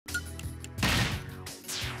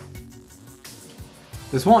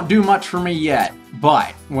This won't do much for me yet,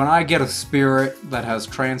 but when I get a spirit that has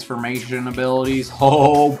transformation abilities,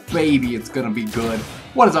 oh baby, it's gonna be good.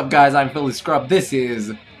 What is up, guys? I'm Philly Scrub. This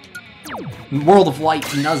is World of Light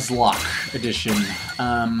Nuzlocke edition.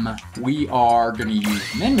 We are gonna use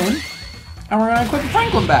Min Min, and we're gonna equip the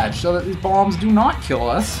Franklin badge so that these bombs do not kill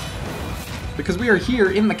us, because we are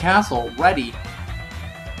here in the castle, ready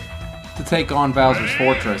to take on Bowser's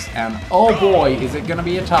Fortress. And oh boy, is it gonna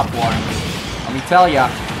be a tough one. Let me tell ya,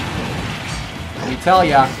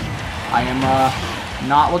 I am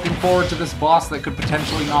not looking forward to this boss that could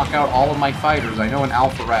potentially knock out all of my fighters. I know in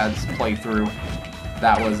Alpharad's playthrough,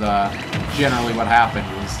 that was generally what happened.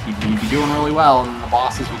 Was he'd be doing really well, and then the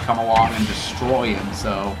bosses would come along and destroy him.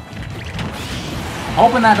 So I'm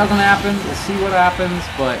hoping that doesn't happen. We'll see what happens,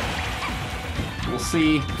 but we'll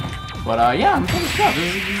see. But yeah, I'm pretty sure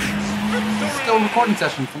this is still a recording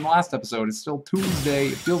session from the last episode. It's still Tuesday.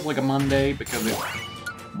 It feels like a Monday because it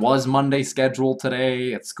was Monday scheduled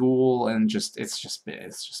today at school, and it's just been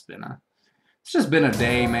a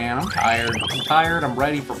day, man. I'm tired. I'm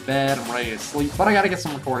ready for bed. I'm ready to sleep. But I gotta get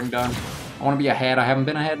some recording done. I want to be ahead. I haven't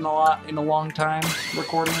been ahead in a long time,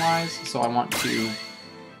 recording wise. So I want to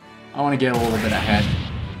get a little bit ahead.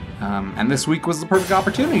 And this week was the perfect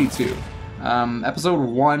opportunity to. Episode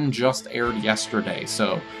 1 just aired yesterday,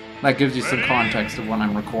 so that gives you some context of when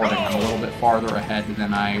I'm recording. I'm a little bit farther ahead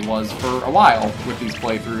than I was for a while with these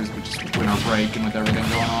playthroughs, with just winter break and with everything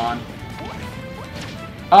going on.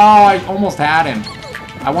 Oh, I almost had him.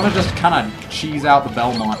 I want to just kind of cheese out the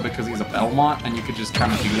Belmont because he's a Belmont, and you could just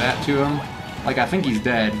kind of do that to him. Like, I think he's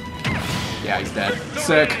dead. Yeah, he's dead.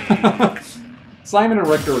 Sick. Simon and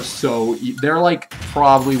Richter are so... They're, like,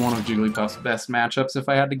 probably one of Jigglypuff's best matchups, if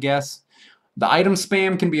I had to guess. The item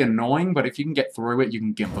spam can be annoying, but if you can get through it, you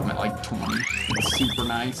can gimp them at like 20. It's super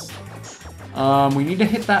nice. We need to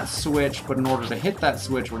hit that switch, but in order to hit that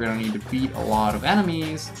switch, we're going to need to beat a lot of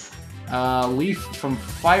enemies. Leaf from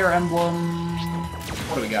Fire Emblem...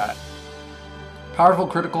 What do we got? Powerful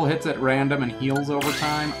critical hits at random and heals over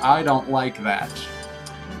time. I don't like that.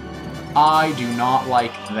 I do not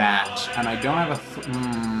like that. And I don't have a...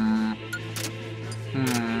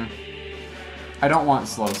 I don't want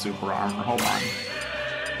slow super armor. Hold on.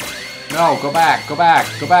 No, go back.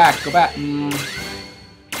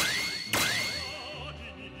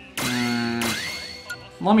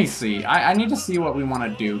 Let me see. I need to see what we want to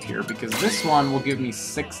do here, because this one will give me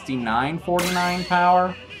 6949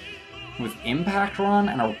 power with Impact Run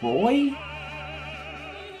and a Roy.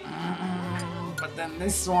 But then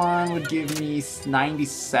this one would give me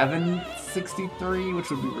 9763, which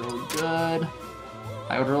would be really good.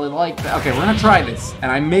 I would really like that. Okay, we're gonna try this,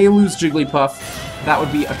 and I may lose Jigglypuff. That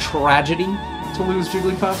would be a tragedy to lose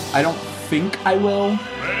Jigglypuff. I don't think I will,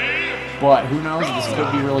 but who knows? This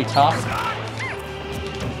could be really tough.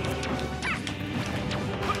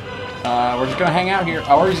 We're just gonna hang out here.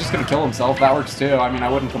 Or he's just gonna kill himself. That works too. I mean, I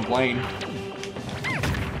wouldn't complain.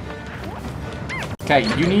 Okay,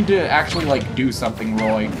 you need to actually, like, do something,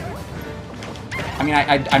 Roy. I mean,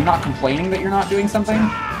 I'm not complaining that you're not doing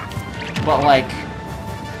something, but, like...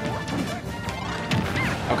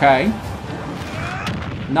 Okay.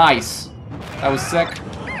 Nice. That was sick.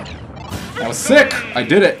 That was sick! I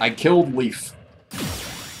did it! I killed Leaf.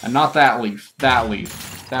 And not that Leaf. That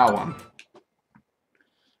Leaf. That one.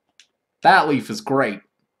 That Leaf is great.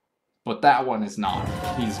 But that one is not.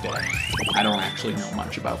 He's dead. I don't actually know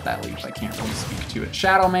much about that Leaf. I can't really speak to it.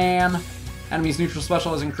 Shadow Man. Enemy's neutral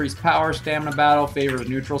special has increased power. Stamina battle favors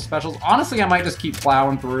neutral specials. Honestly, I might just keep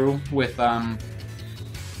plowing through with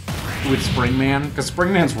Springman, because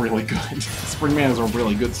Springman's really good. Springman is a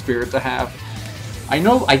really good spirit to have.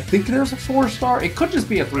 I think there's a 4-star. It could just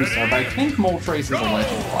be a 3-star, but I think Moltres is a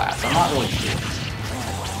legend class. I'm not really sure.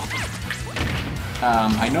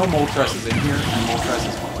 I know Moltres is in here, and Moltres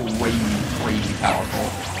is crazy powerful.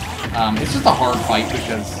 It's just a hard fight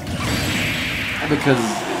because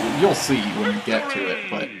you'll see when you get to it,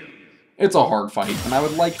 but it's a hard fight, and I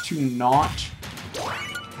would like to not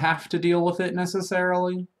have to deal with it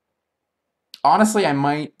necessarily. Honestly, I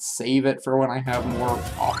might save it for when I have more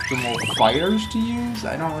optimal fighters to use.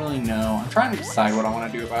 I don't really know. I'm trying to decide what I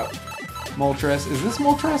want to do about Moltres. Is this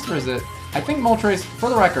Moltres, or is it... I think Moltres, for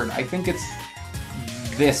the record, I think it's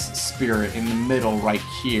this spirit in the middle right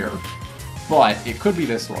here. But it could be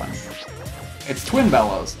this one. It's Twin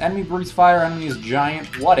Bellows. Enemy breathes fire, enemy is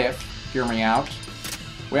giant. What if, hear me out,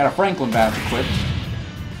 we had a Franklin badge equipped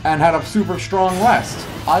and had a super strong rest?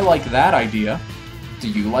 I like that idea. Do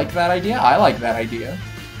you like that idea? I like that idea.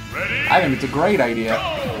 Ready? I think it's a great idea.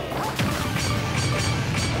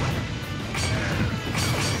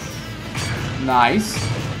 Nice.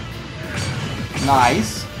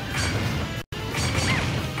 Nice.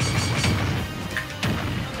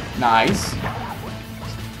 Nice.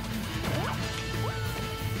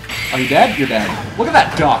 Are you dead? You're dead. Look at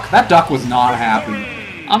that duck. That duck was not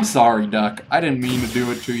happy. I'm sorry, duck. I didn't mean to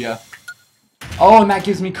do it to you. Oh, and that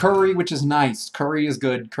gives me curry, which is nice. Curry is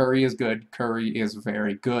good. Curry is good. Curry is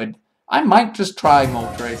very good. I might just try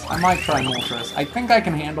Moltres. I might try Moltres. I think I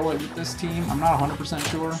can handle it with this team. I'm not 100%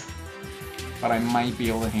 sure. But I might be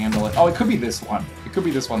able to handle it. Oh, it could be this one. It could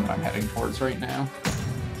be this one that I'm heading towards right now.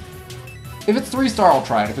 If it's 3-star, I'll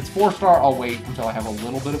try it. If it's 4-star, I'll wait until I have a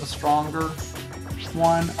little bit of a stronger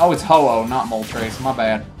one. Oh, it's Ho-Oh, not Moltres. My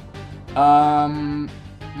bad.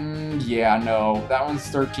 Yeah, no. That one's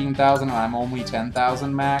 13,000 and I'm only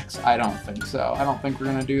 10,000 max. I don't think so. I don't think we're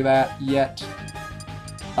gonna do that yet.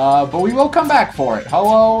 But we will come back for it.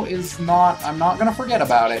 Ho-Oh is not... I'm not gonna forget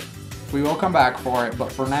about it. We will come back for it,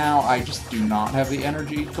 but for now, I just do not have the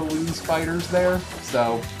energy to lose fighters there,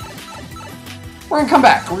 so... We're gonna come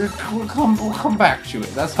back. We'll come back to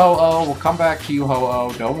it. That's Ho-Oh. We'll come back to you,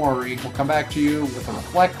 Ho-Oh. Don't worry. We'll come back to you with a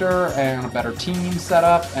reflector and a better team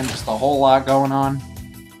setup and just a whole lot going on.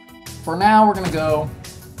 For now, we're gonna go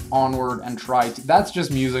onward and try to... That's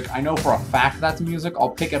just music. I know for a fact that's music. I'll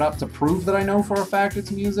pick it up to prove that I know for a fact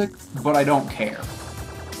it's music, but I don't care.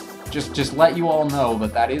 Just let you all know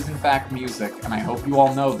that that is in fact music, and I hope you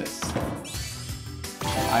all know this.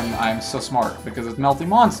 I'm so smart, because it's Melty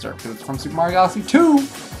Monster, because it's from Super Mario Galaxy 2,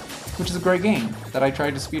 which is a great game that I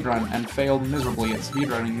tried to speedrun and failed miserably at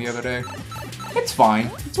speedrunning the other day. It's fine.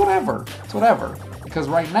 It's whatever. It's whatever. Because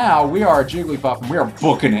right now, we are Jigglypuff, and we are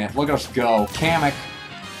booking it. Look at us go. Kamek.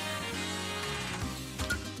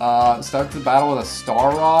 Start the battle with a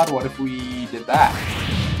Star Rod. What if we did that?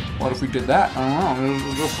 What if we did that? I don't know.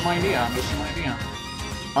 This is just an idea. Just an idea.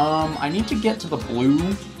 I need to get to the blue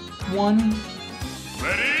one.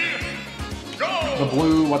 Ready? Go! The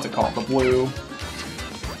blue, what's it called? The blue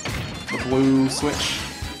switch.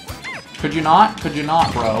 Could you not? Could you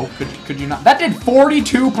not, bro? Could you not? That did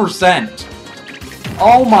 42%!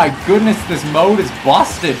 Oh my goodness, this mode is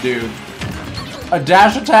busted, dude. A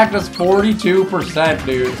dash attack does 42%,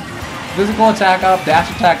 dude. Physical attack up, dash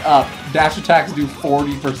attack up. Dash attacks do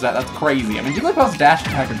 40%. That's crazy. I mean, Jigglypuff's dash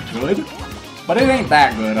attack is good, but it ain't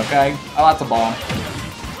that good, okay? Oh, that's a bomb.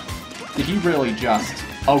 Did he really just...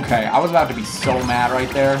 Okay, I was about to be so mad right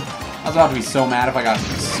there. I was about to be so mad if I got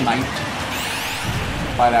sniped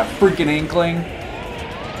by that freaking Inkling.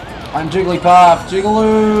 I'm Jigglypuff.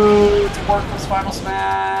 Jigaloo! It's a worthless Final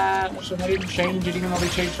Smash! And they didn't change it, even though they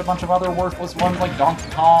changed a bunch of other worthless ones like Donkey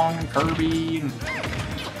Kong and Kirby. And...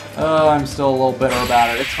 I'm still a little bitter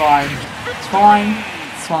about it. It's fine. It's fine.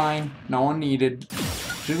 It's fine. No one needed.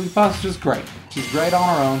 Jigglypuff's just great. She's great on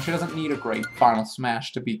her own. She doesn't need a great Final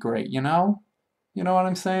Smash to be great, you know? You know what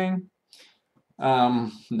I'm saying?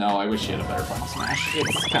 No, I wish she had a better Final Smash.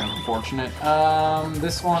 It's kind of unfortunate.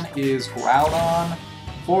 This one is Groudon.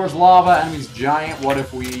 Floor's lava, enemy's giant. What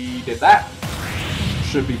if we did that?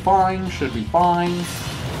 Should be fine. Should be fine.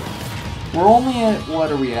 We're only at, what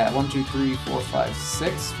are we at? 1, 2, 3, 4, 5,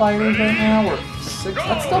 6 fighters right now? We're at 6.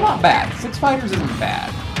 That's still not bad. 6 fighters isn't bad.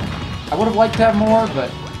 I would have liked to have more, but...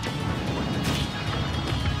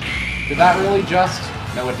 Did that really just...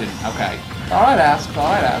 No, it didn't. Okay. Thought I'd ask.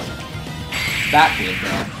 Thought I'd ask. That did,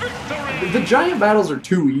 though. The giant battles are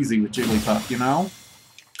too easy with Jigglypuff, you know?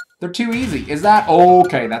 They're too easy. Is that...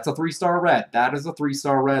 Okay, that's a 3-star red. That is a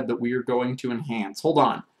 3-star red that we are going to enhance. Hold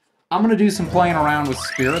on. I'm going to do some playing around with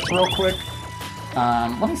spirits real quick.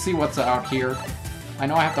 Let me see what's out here. I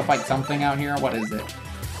know I have to fight something out here. What is it?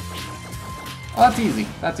 Oh, that's easy.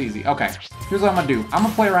 That's easy. Okay. Here's what I'm going to do. I'm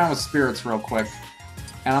going to play around with spirits real quick.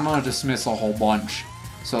 And I'm going to dismiss a whole bunch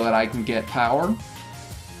so that I can get power.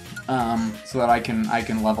 So that I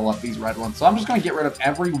can level up these red ones. So I'm just going to get rid of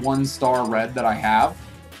every 1-star red that I have.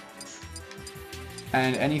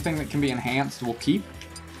 And anything that can be enhanced we'll keep.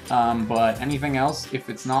 But anything else, if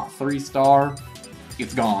it's not 3-star,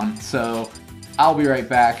 it's gone. So I'll be right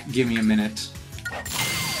back. Give me a minute.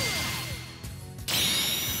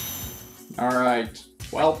 Alright.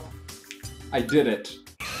 Well, I did it.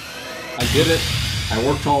 I did it. I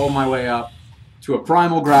worked all my way up to a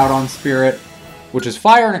Primal Groudon Spirit, which is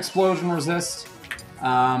fire and explosion resist.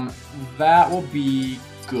 That will be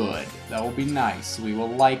good. That will be nice. We will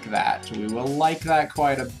like that. We will like that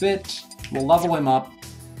quite a bit. We'll level him up.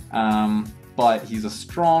 But he's a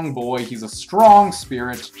strong boy. He's a strong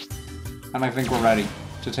spirit. And I think we're ready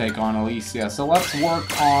to take on Alicia. So let's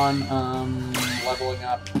work on leveling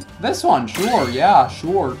up this one. Sure. Yeah,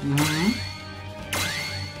 sure.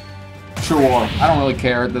 Sure. I don't really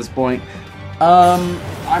care at this point.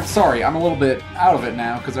 I'm sorry, I'm a little bit out of it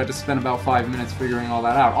now, because I just spent about 5 minutes figuring all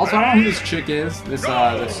that out. Also, I don't know who this chick is, this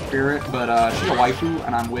spirit, but she's a waifu,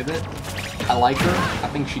 and I'm with it. I like her. I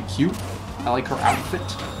think she's cute. I like her outfit.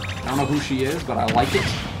 I don't know who she is, but I like it.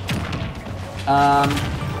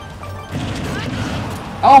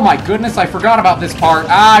 Oh my goodness, I forgot about this part.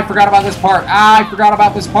 I forgot about this part. I forgot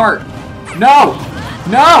about this part. No!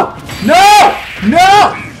 No! No!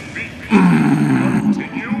 No!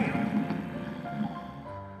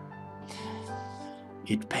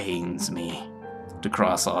 It pains me to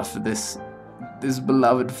cross off this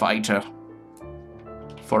beloved fighter.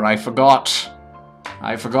 For I forgot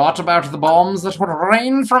about the bombs that would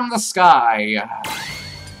rain from the sky.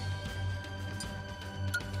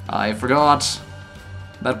 I forgot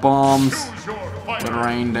that bombs would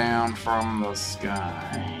rain down from the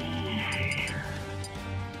sky.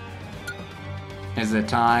 Is it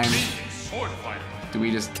time? Do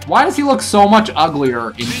we just... Why does he look so much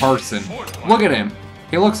uglier in person? Look at him.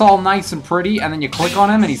 He looks all nice and pretty, and then you click on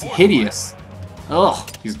him and he's hideous. Ugh,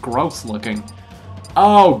 he's gross looking.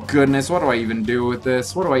 Oh goodness, what do I even do with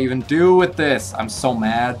this? What do I even do with this? I'm so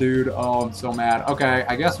mad, dude. Oh, I'm so mad. Okay,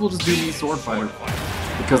 I guess we'll just do me sword fighter.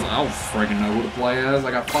 Because I don't friggin' know who to play as.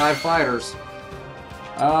 I got 5 fighters.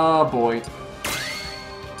 Oh boy.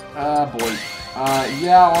 Oh boy.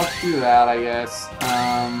 Yeah, let's do that, I guess.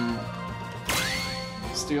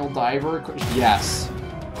 Steel diver? Yes.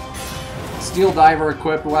 Steel diver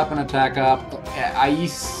equipped, weapon attack up.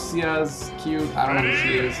 Aisia's cute. I don't know who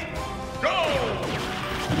she is.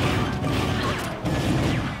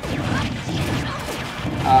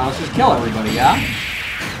 Let's just kill everybody, yeah?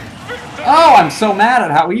 Oh, I'm so mad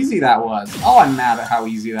at how easy that was. Oh, I'm mad at how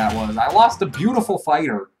easy that was. I lost a beautiful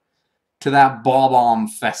fighter to that Bob-omb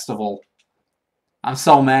festival. I'm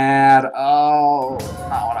so mad. Oh,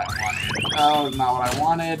 not what I wanted. Oh, not what I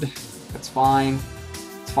wanted. It's fine.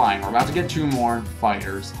 It's fine. We're about to get 2 more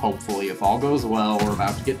fighters, hopefully. If all goes well, we're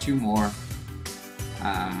about to get 2 more.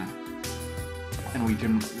 And we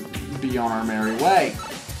can be on our merry way.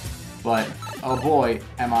 But, oh boy,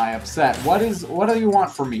 am I upset. What do you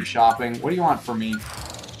want from me, shopping? What do you want from me?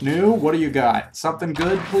 New? What do you got? Something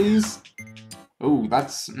good, please? Ooh,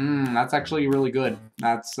 that's actually really good.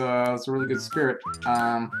 That's a really good spirit.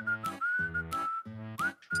 I'm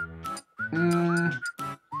gonna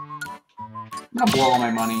blow all my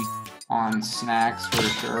money on snacks for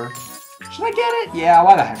sure. Should I get it? Yeah,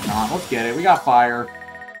 why the heck not? Let's get it. We got fire.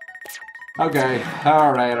 Okay.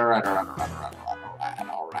 Alright.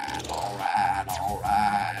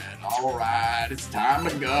 It's time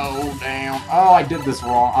to go down. Oh, I did this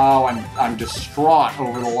wrong. Oh, I'm distraught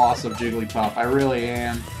over the loss of Jigglypuff. I really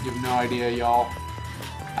am. You have no idea, y'all.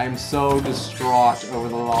 I'm so distraught over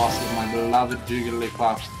the loss of my beloved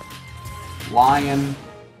Jigglypuff. Lion.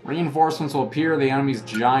 Reinforcements will appear. The enemy's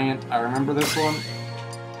giant. I remember this one.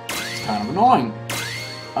 It's kind of annoying.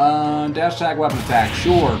 Dash attack, weapon attack.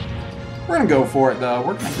 Sure. We're gonna go for it, though.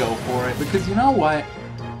 We're gonna go for it. Because you know what?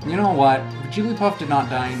 You know what? Jigglypuff did not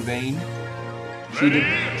die in vain. She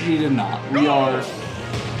did not. We are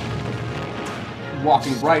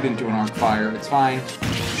walking right into an arc fire. It's fine.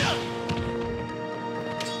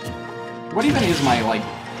 What even is my, like...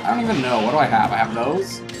 I don't even know. What do I have? I have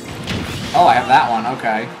those? Oh, I have that one.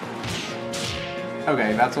 Okay.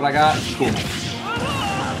 Okay, that's what I got? Cool.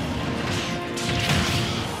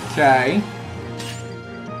 Okay.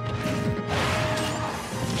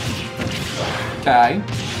 Okay.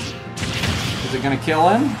 Is it gonna kill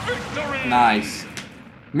him? Nice.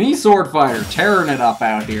 Me sword fighter, tearing it up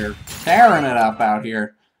out here. Tearing it up out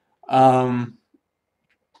here. I'm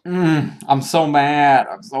so mad.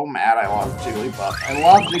 I'm so mad I lost Jigglypuff. I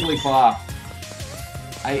love Jigglypuff.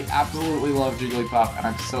 I absolutely love Jigglypuff, and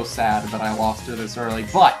I'm so sad that I lost her this early.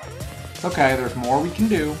 But, it's okay, there's more we can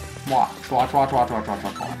do. Watch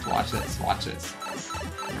this, watch this.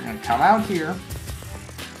 We're gonna come out here.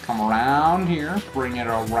 Come around here, bring it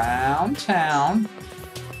around town,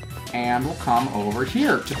 and we'll come over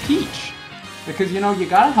here to Peach. Because, you know, you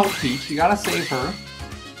gotta help Peach, you gotta save her.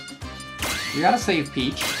 You gotta save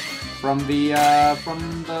Peach from the,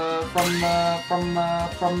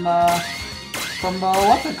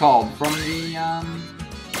 what's it called? From the,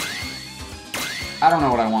 I don't know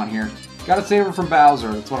what I want here. Gotta save her from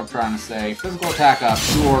Bowser, that's what I'm trying to say. Physical attack up,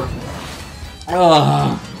 sure.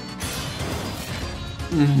 Ugh.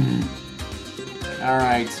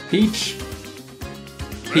 Alright, Peach.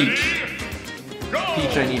 Peach.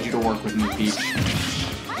 Peach, I need you to work with me, Peach.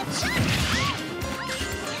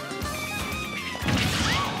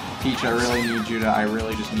 Peach, I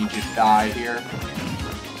really just need you to die here.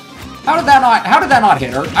 How did that not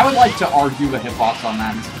hit her? I would like to argue the hitbox on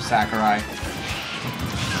that, Mr. Sakurai.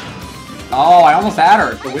 Oh, I almost had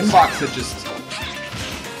her. If the Windbox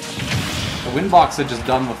had just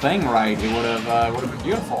done the thing right, it would have been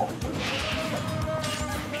beautiful.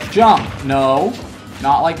 Jump! No,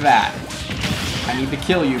 not like that. I need to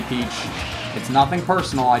kill you, Peach. It's nothing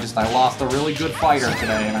personal. I lost a really good fighter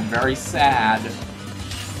today, and I'm very sad.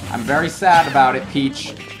 I'm very sad about it,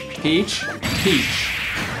 Peach. Peach? Peach.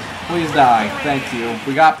 Please die. Thank you.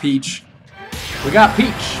 We got Peach. We got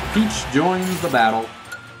Peach. Peach joins the battle.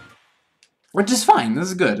 Which is fine. This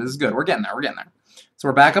is good. This is good. We're getting there. We're getting there. So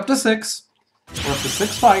we're back up to 6. We're up to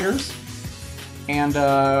 6 fighters. And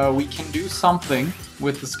we can do something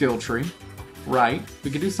with the skill tree. Right.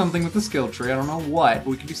 We can do something with the skill tree. I don't know what, but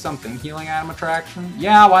we can do something. Healing item attraction?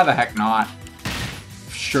 Yeah, why the heck not?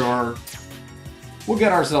 Sure. We'll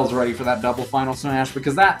get ourselves ready for that double final smash,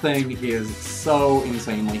 because that thing is so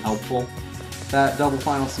insanely helpful. That double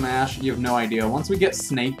final smash, you have no idea. Once we get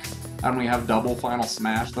Snake and we have double final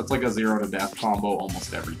smash, that's like a 0 to death combo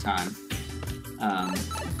almost every time.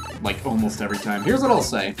 Like almost every time. Here's what I'll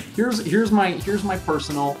say. Here's my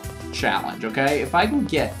personal challenge, okay? If I can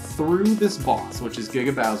get through this boss, which is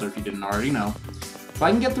Giga Bowser, if you didn't already know, if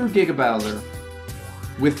I can get through Giga Bowser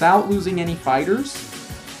without losing any fighters,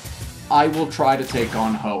 I will try to take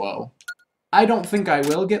on Ho-Oh. I don't think I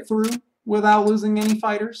will get through without losing any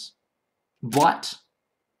fighters, but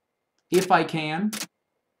if I can,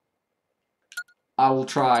 I will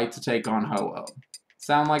try to take on Ho-Oh.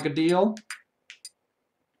 Sound like a deal?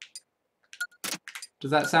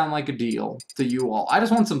 Does that sound like a deal to you all? I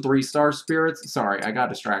just want some 3-star spirits. Sorry, I got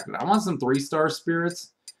distracted. I want some 3-star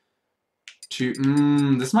spirits to...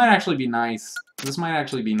 this might actually be nice. This might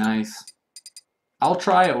actually be nice. I'll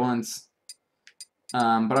try it once.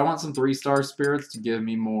 But I want some 3-star spirits to give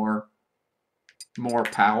me more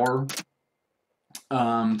power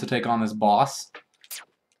to take on this boss.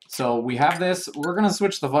 So we have this. We're going to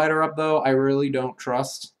switch the fighter up, though. I really don't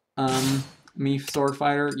trust... me, Sword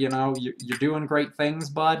Fighter, you know, you're doing great things,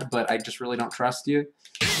 bud, but I just really don't trust you.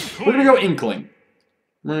 We're gonna go Inkling.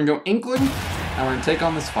 We're gonna go Inkling, and we're gonna take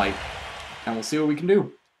on this fight. And we'll see what we can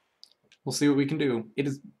do. We'll see what we can do. It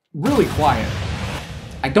is really quiet.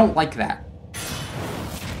 I don't like that.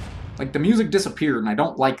 Like, the music disappeared, and I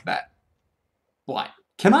don't like that. What?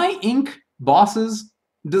 Can I ink bosses?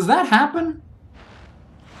 Does that happen?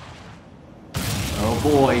 Oh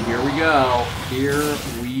boy, here we go. Here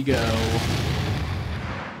we go.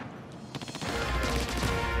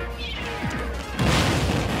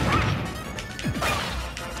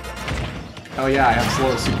 Oh yeah, I have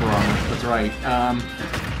slow super armor. That's right.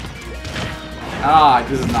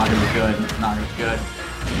 This is not gonna be good. It's not gonna be good.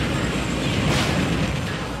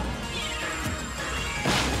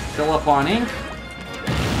 Fill up on ink.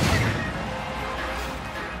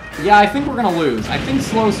 Yeah, I think we're gonna lose. I think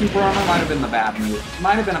slow super armor might have been the bad move.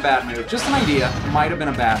 Might have been a bad move. Just an idea. Might have been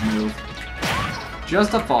a bad move.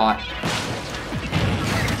 Just a thought.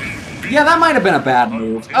 Yeah, that might have been a bad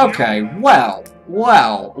move. Okay, well.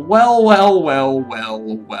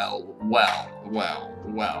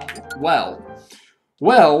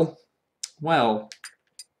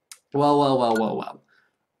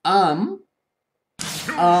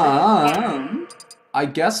 I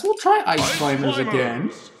guess we'll try Ice Climbers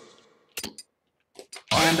again.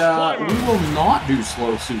 And, we will not do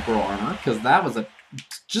slow super armor, because that was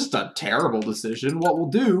just a terrible decision. What we'll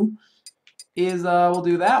do is, we'll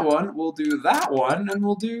do that one, we'll do that one, and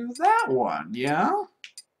we'll do that one, yeah?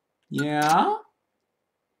 Yeah?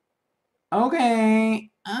 Okay,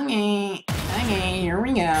 here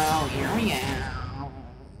we go,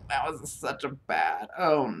 That was such a bad,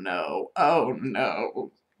 oh no.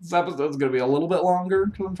 This episode's gonna be a little bit longer,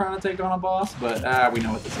 because I'm trying to take on a boss, but, we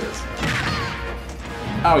know what this is.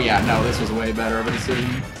 Oh yeah, no, this was way better of a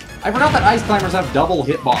decision. I forgot that Ice Climbers have double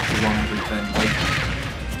hitboxes on everything, like...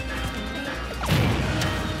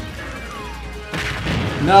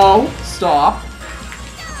 No, stop.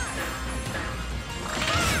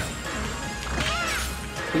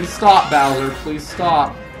 Please stop, Bowser, please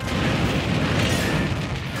stop.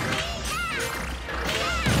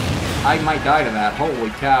 I might die to that,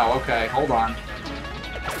 holy cow, okay, hold on.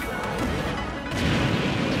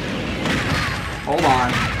 Hold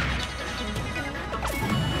on.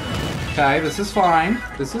 Okay, this is fine.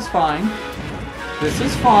 This is fine. This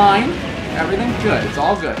is fine. Everything's good. It's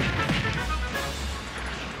all good.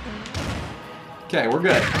 Okay, we're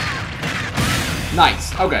good.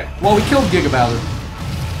 Nice. Okay. Well, we killed Giga Bowser.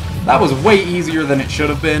 That was way easier than it should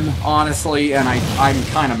have been, honestly, and I'm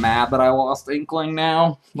kind of mad that I lost Inkling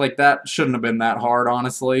now. Like, that shouldn't have been that hard,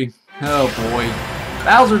 honestly. Oh, boy.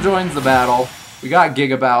 Bowser joins the battle. We got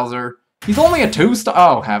Giga Bowser. He's only a 2-star.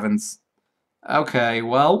 Oh, heavens. Okay,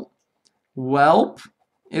 well, Welp,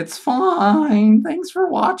 it's fine. Thanks for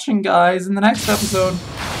watching, guys. In the next episode,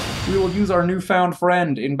 we will use our newfound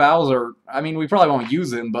friend in Bowser. I mean, we probably won't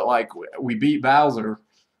use him, but, like, we beat Bowser.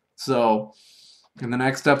 So, in the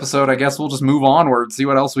next episode, I guess we'll just move onward, see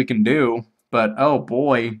what else we can do. But, oh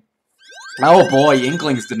boy. Oh boy,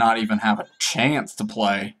 Inklings did not even have a chance to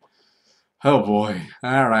play. Oh boy.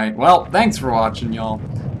 Alright, well, thanks for watching, y'all.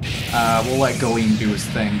 We'll let Galeem do his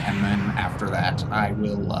thing, and then after that, I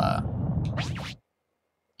will,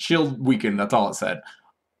 Shield weaken, that's all it said.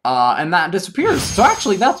 And that disappears. So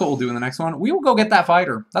actually, that's what we'll do in the next one. We will go get that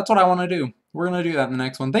fighter. That's what I want to do. We're going to do that in the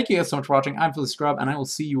next one. Thank you guys so much for watching. I'm Philly Scrub, and I will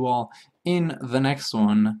see you all in the next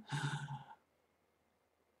one.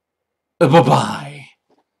 Bye-bye.